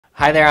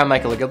Hi there, I'm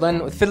Michael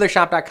Goodlin with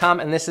Fiddlershop.com,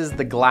 and this is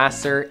the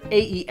Glasser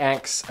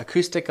AEX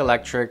acoustic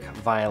electric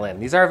violin.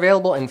 These are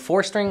available in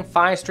 4-string,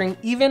 5-string,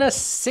 even a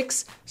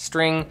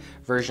 6-string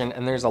version,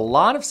 and there's a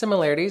lot of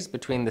similarities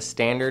between the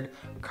standard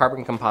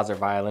carbon composite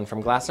violin from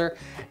Glasser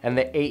and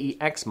the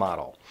AEX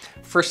model.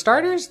 For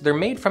starters, they're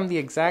made from the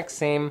exact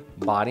same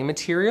body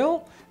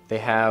material. They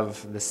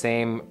have the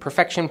same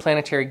Perfection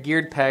planetary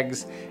geared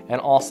pegs and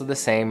also the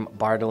same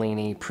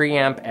Bartolini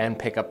preamp and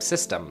pickup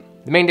system.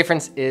 The main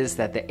difference is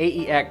that the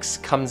AEX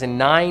comes in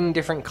 9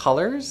 different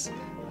colors,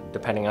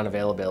 depending on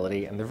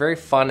availability, and they're very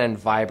fun and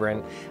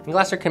vibrant. And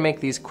Glasser can make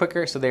these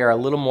quicker, so they are a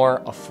little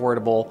more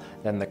affordable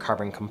than the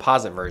carbon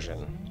composite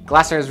version.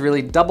 Glasser has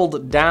really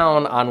doubled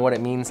down on what it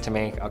means to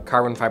make a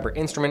carbon fiber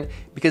instrument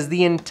because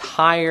the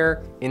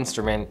entire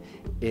instrument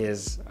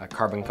is a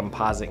carbon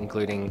composite,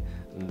 including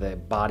the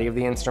body of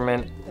the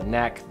instrument, the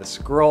neck, the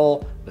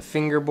scroll, the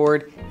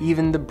fingerboard,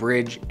 even the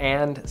bridge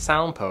and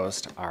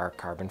soundpost are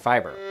carbon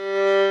fiber.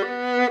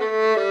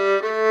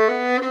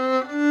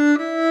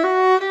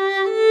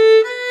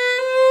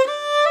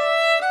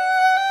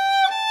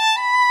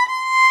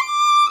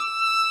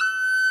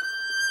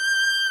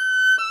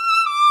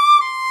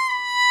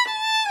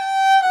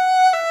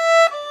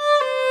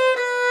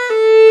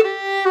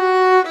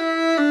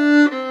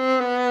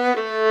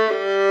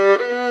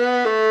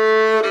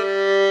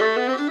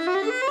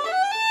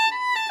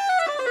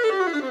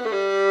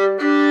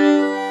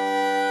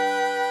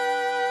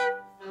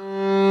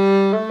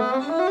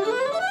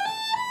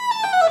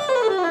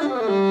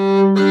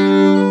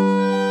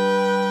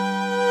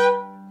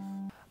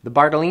 The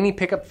Bartolini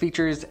pickup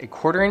features a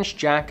 1/4-inch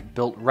jack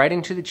built right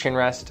into the chin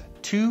rest,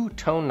 2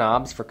 tone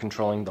knobs for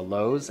controlling the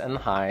lows and the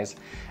highs,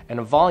 and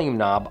a volume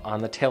knob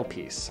on the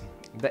tailpiece.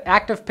 The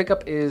active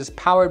pickup is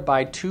powered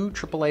by 2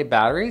 AAA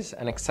batteries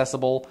and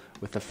accessible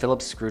with a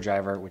Phillips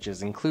screwdriver, which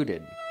is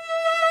included.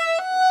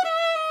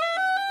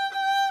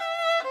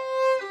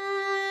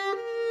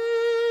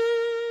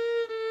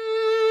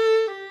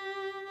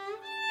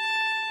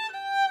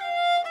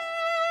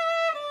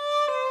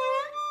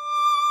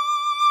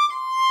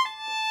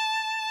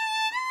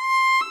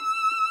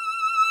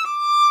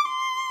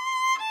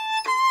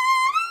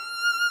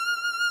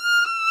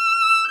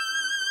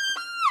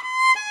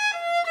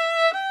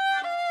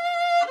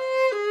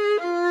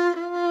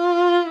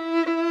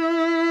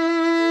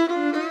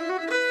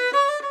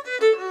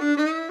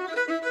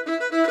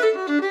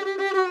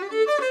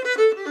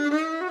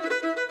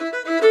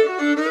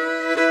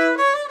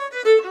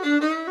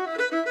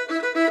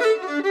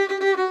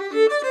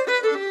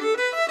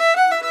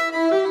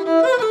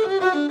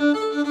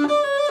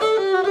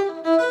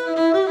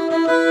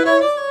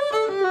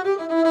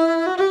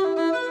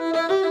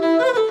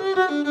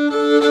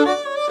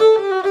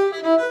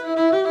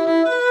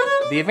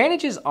 The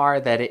advantages are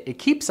that it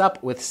keeps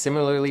up with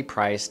similarly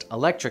priced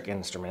electric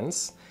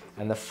instruments,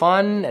 and the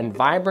fun and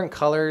vibrant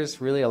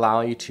colors really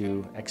allow you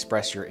to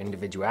express your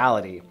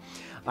individuality.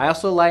 I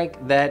also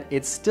like that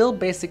it's still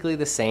basically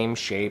the same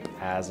shape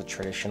as a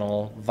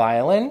traditional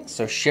violin,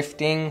 so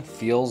shifting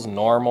feels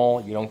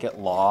normal, you don't get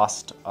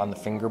lost on the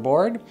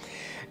fingerboard.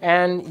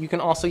 And you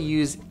can also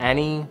use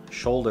any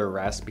shoulder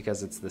rest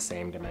because it's the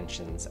same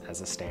dimensions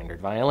as a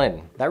standard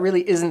violin. That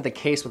really isn't the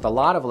case with a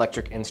lot of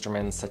electric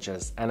instruments such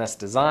as NS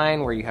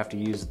Design, where you have to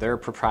use their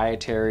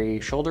proprietary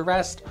shoulder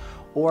rest,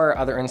 or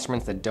other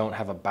instruments that don't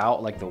have a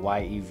bout like the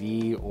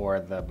YEV or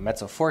the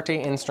mezzo forte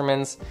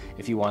instruments.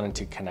 If you wanted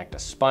to connect a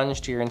sponge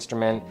to your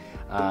instrument,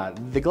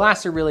 the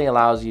Glasser really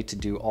allows you to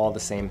do all the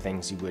same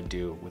things you would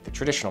do with the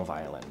traditional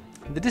violin.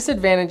 The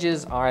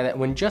disadvantages are that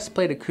when just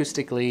played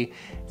acoustically,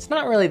 it's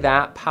not really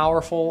that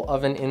powerful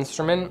of an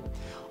instrument.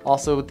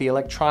 Also, with the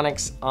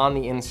electronics on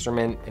the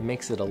instrument, it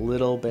makes it a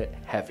little bit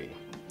heavy.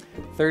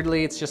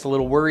 Thirdly, it's just a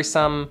little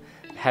worrisome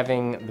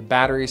having the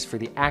batteries for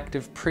the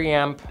active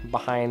preamp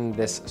behind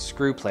this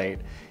screw plate.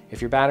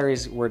 If your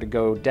batteries were to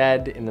go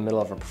dead in the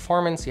middle of a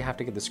performance, you have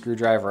to get the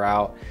screwdriver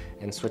out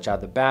and switch out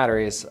the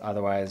batteries,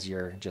 otherwise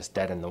you're just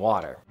dead in the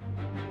water.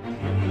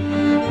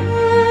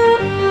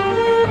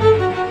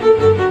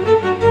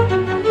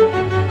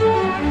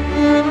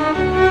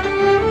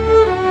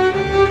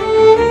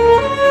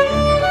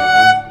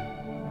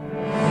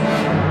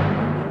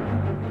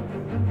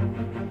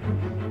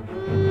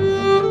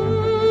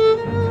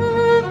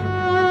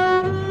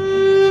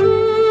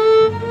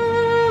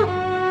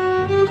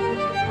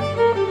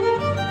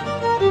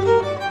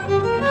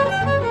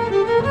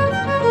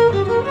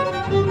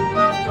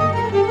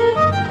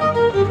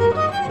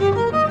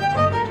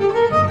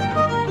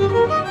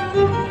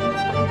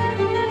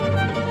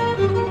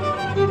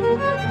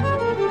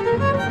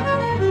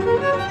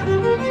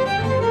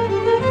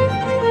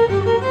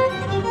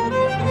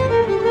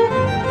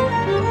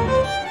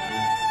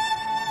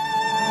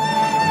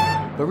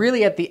 But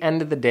really, at the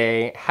end of the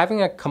day,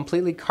 having a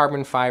completely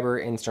carbon fiber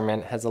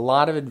instrument has a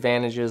lot of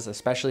advantages,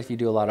 especially if you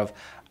do a lot of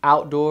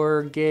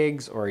outdoor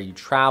gigs or you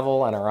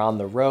travel and are on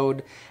the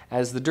road,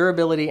 as the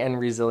durability and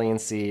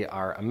resiliency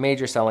are a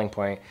major selling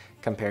point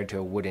compared to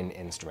a wooden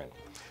instrument.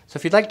 So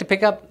if you'd like to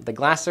pick up the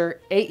Glasser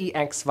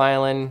AEX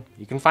violin,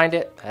 you can find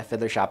it at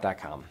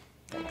Fiddlershop.com.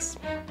 Thanks.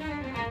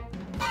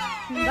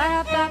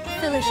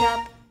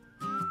 Fiddlershop.